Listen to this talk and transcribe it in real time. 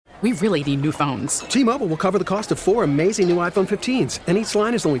We really need new phones. T-Mobile will cover the cost of 4 amazing new iPhone 15s, and each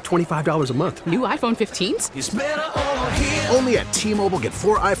line is only $25 a month. New iPhone 15s? It's better over here. Only at T-Mobile, get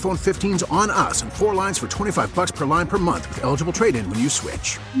 4 iPhone 15s on us and 4 lines for $25 per line per month with eligible trade-in when you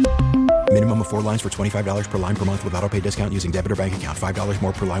switch. Minimum of 4 lines for $25 per line per month with autopay discount using debit or bank account. $5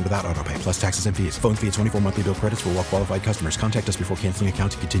 more per line without autopay, plus taxes and fees. Phone fee at 24 monthly bill credits for well-qualified customers. Contact us before canceling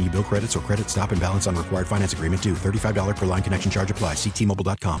account to continue bill credits or credit stop and balance on required finance agreement due. $35 per line connection charge applies. See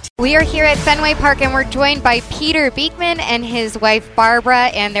T-Mobile.com. We are here at Fenway Park, and we're joined by Peter Beekman and his wife Barbara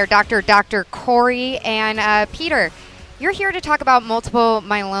and their doctor, Dr. Corey. And Peter, you're here to talk about multiple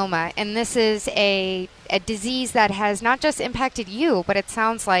myeloma, and this is a disease that has not just impacted you, but it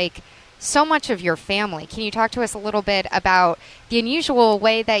sounds like so much of your family. Can you talk to us a little bit about the unusual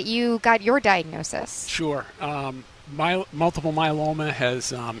way that you got your diagnosis? Sure. Multiple myeloma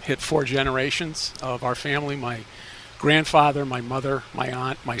has hit 4 generations of our family. My grandfather, my mother, my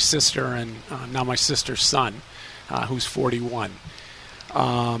aunt, my sister, and now my sister's son, who's 41.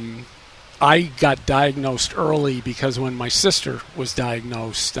 I got diagnosed early because when my sister was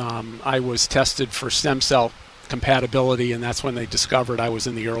diagnosed, I was tested for stem cell compatibility, and that's when they discovered I was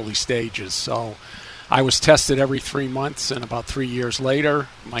in the early stages. So I was tested every 3 months, and about 3 years later,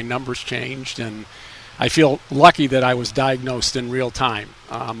 my numbers changed, and I feel lucky that I was diagnosed in real time.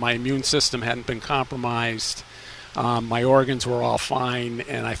 My immune system hadn't been compromised. My organs were all fine,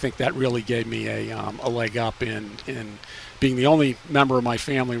 and I think that really gave me a leg up in being the only member of my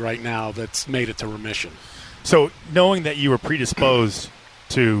family right now that's made it to remission. So knowing that you were predisposed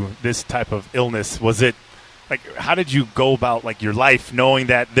to this type of illness, was it like, how did you go about like your life knowing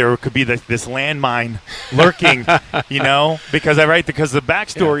that there could be this landmine lurking, because the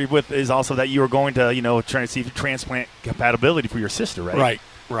backstory with is also that you were going to, trying to see transplant compatibility for your sister, right?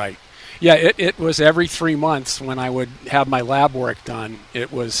 Right. Yeah, it was every 3 months when I would have my lab work done.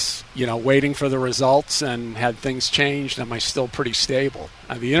 It was, waiting for the results, and had things changed, am I still pretty stable?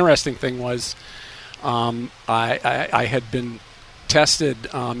 The interesting thing was I had been tested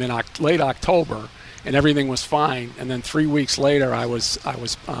in late October, and everything was fine. And then 3 weeks later, I was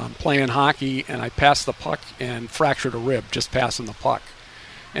playing hockey, and I passed the puck and fractured a rib just passing the puck.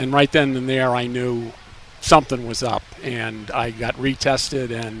 And right then and there, I knew something was up, and I got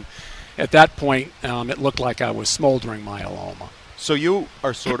retested, and at that point, it looked like I was smoldering myeloma. So you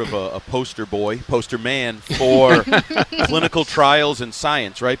are sort of a poster man for clinical trials and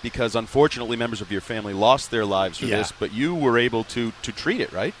science, right? Because unfortunately, members of your family lost their lives for this, but you were able to treat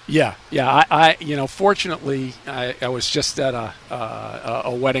it, right? Yeah. Fortunately, I was just at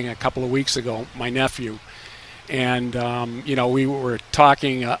a wedding a couple of weeks ago, my nephew, and we were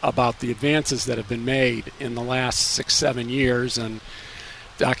talking about the advances that have been made in the last 6-7 years, and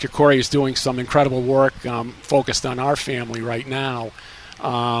Dr. Corey is doing some incredible work focused on our family right now.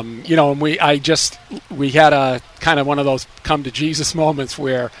 And we had a kind of one of those come to Jesus moments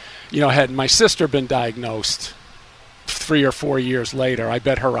where, had my sister been diagnosed 3 or 4 years later, I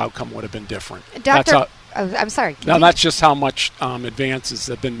bet her outcome would have been different. I'm sorry. Now that's just how much advances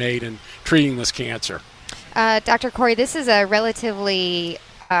have been made in treating this cancer. Dr. Corey, this is a relatively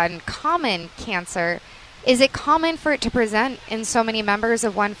uncommon cancer. Is it common for it to present in so many members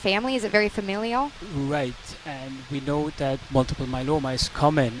of one family? Is it very familial? Right, and we know that multiple myeloma is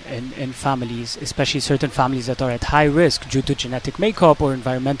common in families, especially certain families that are at high risk due to genetic makeup or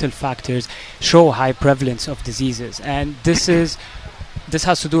environmental factors show high prevalence of diseases. And this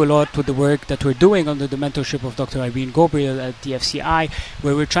has to do a lot with the work that we're doing under the mentorship of Dr. Irene Gobriel at the FCI,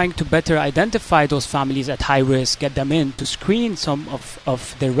 where we're trying to better identify those families at high risk, get them in to screen some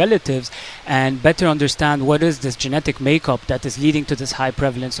of their relatives, and better understand what is this genetic makeup that is leading to this high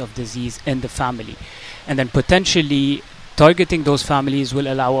prevalence of disease in the family. And then potentially targeting those families will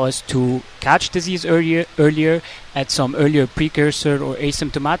allow us to catch disease earlier at some earlier precursor or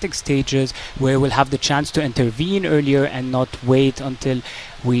asymptomatic stages, where we'll have the chance to intervene earlier and not wait until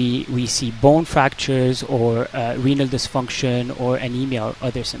we see bone fractures or renal dysfunction or anemia or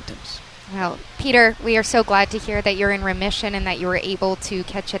other symptoms. Well, Peter, we are so glad to hear that you're in remission and that you were able to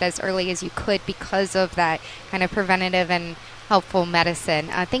catch it as early as you could because of that kind of preventative and helpful medicine.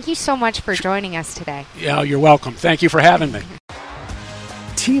 Thank you so much for joining us today. Yeah, you're welcome. Thank you for having me.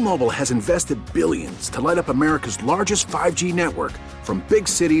 T-Mobile has invested billions to light up America's largest 5G network, from big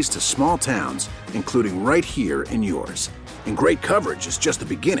cities to small towns, including right here in yours. And great coverage is just the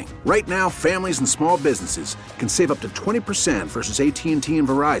beginning. Right now, families and small businesses can save up to 20% versus AT&T and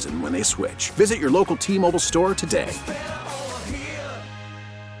Verizon when they switch. Visit your local T-Mobile store today.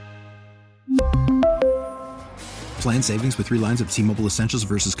 Plan savings with 3 lines of T-Mobile Essentials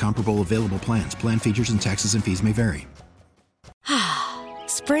versus comparable available plans. Plan features and taxes and fees may vary.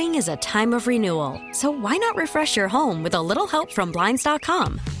 Spring is a time of renewal, so why not refresh your home with a little help from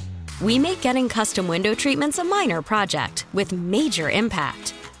Blinds.com? We make getting custom window treatments a minor project with major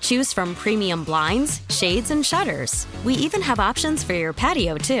impact. Choose from premium blinds, shades, and shutters. We even have options for your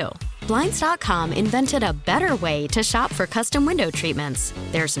patio, too. Blinds.com invented a better way to shop for custom window treatments.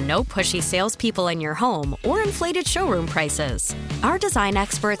 There's no pushy salespeople in your home or inflated showroom prices. Our design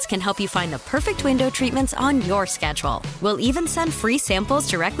experts can help you find the perfect window treatments on your schedule. We'll even send free samples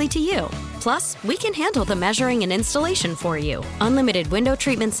directly to you. Plus, we can handle the measuring and installation for you. Unlimited window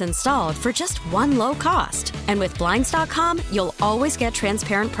treatments installed for just one low cost. And with Blinds.com, you'll always get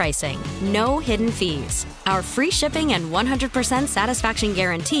transparent pricing. No hidden fees. Our free shipping and 100% satisfaction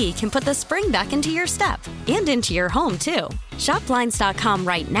guarantee can put the spring back into your step and into your home, too. Shop Blinds.com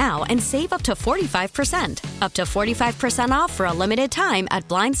right now and save up to 45%. Up to 45% off for a limited time at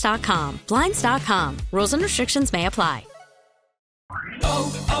Blinds.com. Blinds.com. Rules and restrictions may apply.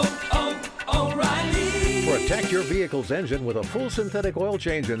 Protect your vehicle's engine with a full synthetic oil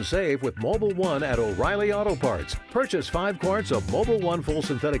change and save with Mobil 1 at O'Reilly Auto Parts. Purchase 5 quarts of Mobil 1 full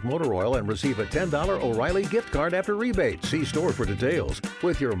synthetic motor oil and receive a $10 O'Reilly gift card after rebate. See store for details.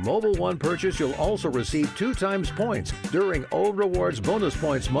 With your Mobil 1 purchase, you'll also receive 2 times points during O Rewards Bonus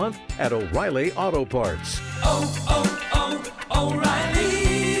Points Month at O'Reilly Auto Parts.